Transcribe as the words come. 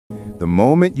The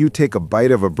moment you take a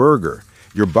bite of a burger,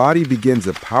 your body begins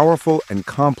a powerful and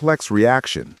complex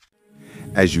reaction.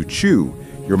 As you chew,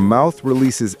 your mouth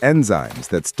releases enzymes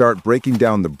that start breaking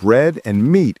down the bread and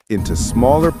meat into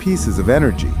smaller pieces of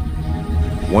energy.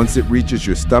 Once it reaches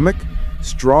your stomach,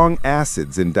 strong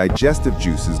acids and digestive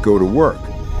juices go to work,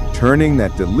 turning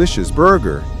that delicious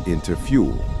burger into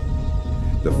fuel.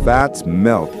 The fats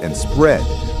melt and spread,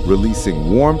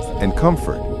 releasing warmth and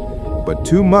comfort. But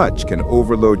too much can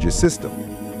overload your system.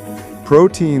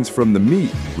 Proteins from the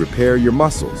meat repair your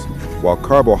muscles, while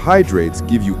carbohydrates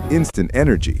give you instant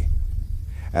energy.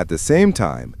 At the same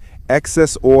time,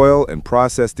 excess oil and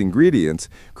processed ingredients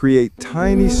create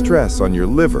tiny stress on your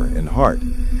liver and heart,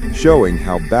 showing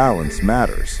how balance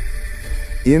matters.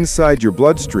 Inside your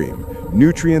bloodstream,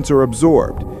 nutrients are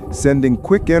absorbed, sending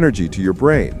quick energy to your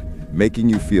brain, making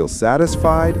you feel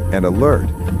satisfied and alert.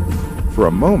 For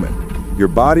a moment, your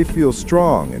body feels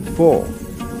strong and full,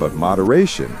 but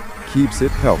moderation keeps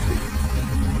it healthy.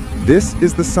 This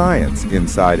is the science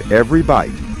inside every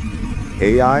bite.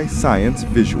 AI Science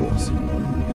Visuals.